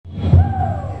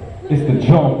It's the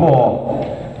jump off.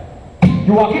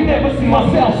 Yo, I can never see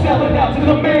myself selling out to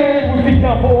the man. We be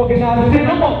down for organizing, then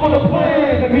I'm up for the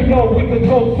plan. Let me know we can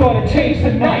go start a change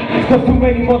tonight. Cause too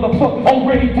many motherfuckers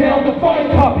already down to fight.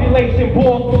 Population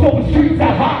balls, so the streets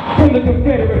are hot. From the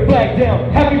Confederate flag down,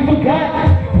 have you forgot?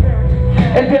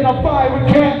 And then I fire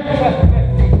again.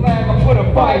 I put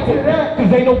a fight to that.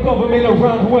 Cause ain't no government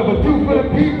around whoever do for the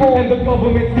people. And the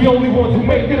government's the only ones who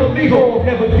make it illegal.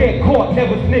 Never get caught,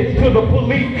 never snitch to the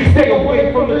police. Stay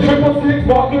away from the 666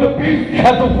 mark of the beast.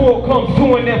 As the war comes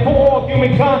to an end for all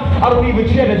humankind, I don't even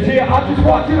shed a tear, I just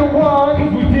watch it unwind.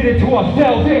 Cause we did it to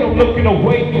ourselves, ain't no looking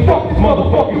away. Fuck this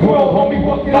motherfucking world, homie,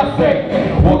 what can I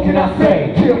say? What can I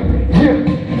say?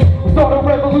 Yeah. Start a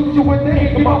revolution with the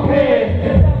ink in my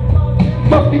pen.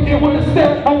 Must begin with a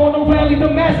step. I want to rally the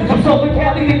masses. I'm Southern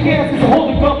Cali to Kansas.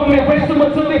 Hold the government ransom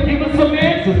until they give us some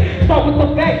answers. Start with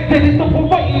the fact that it's the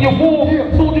polite in your war.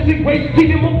 Soldiers in grace,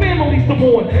 leaving my families to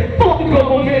mourn. Fuck the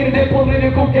government and their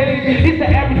political games. It's the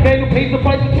average man who pays the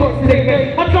price of choices they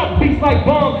make. I drop beats like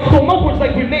bombs, throw my words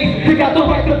like grenades. They got the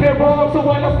right to bear arms, so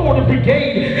why not start a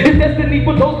brigade? It's destiny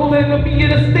for those who enemy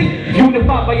in the state.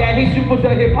 Unified by I hate you for the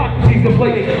hypocrisies and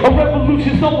play. A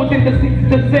revolution so within the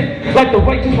 60%. Like the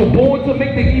righteous were born to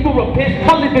make the evil repent.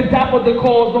 I live and die for the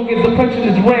cause, long as oppression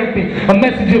is rampant. A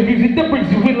message of music that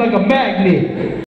brings you in like a magnet.